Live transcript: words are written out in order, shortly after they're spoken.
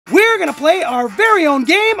gonna play our very own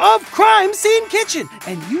game of Crime Scene Kitchen.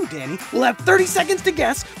 And you, Danny, will have 30 seconds to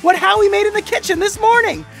guess what Howie made in the kitchen this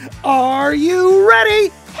morning. Are you ready?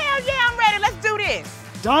 Hell yeah, I'm ready. Let's do this.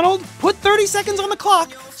 Donald, put 30 seconds on the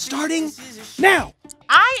clock, starting now.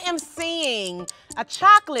 I am seeing a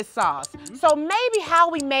chocolate sauce. So maybe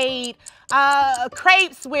Howie made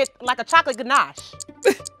crepes with like a chocolate ganache.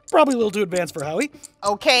 Probably a little too advanced for Howie.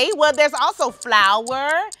 Okay, well there's also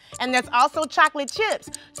flour and there's also chocolate chips.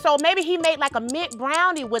 So maybe he made like a mint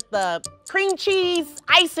brownie with the cream cheese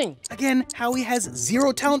icing. Again, Howie has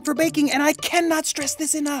zero talent for baking, and I cannot stress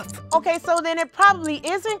this enough. Okay, so then it probably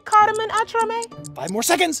isn't cardamom entremet? 5 more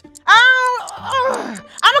seconds. I'm gonna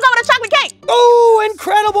go with a chocolate cake. Oh,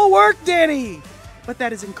 incredible work, Danny. But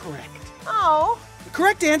that is incorrect. Oh. The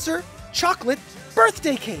correct answer, chocolate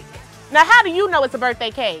birthday cake. Now how do you know it's a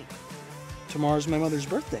birthday cake? Tomorrow's my mother's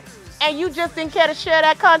birthday. And you just didn't care to share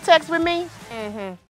that context with me?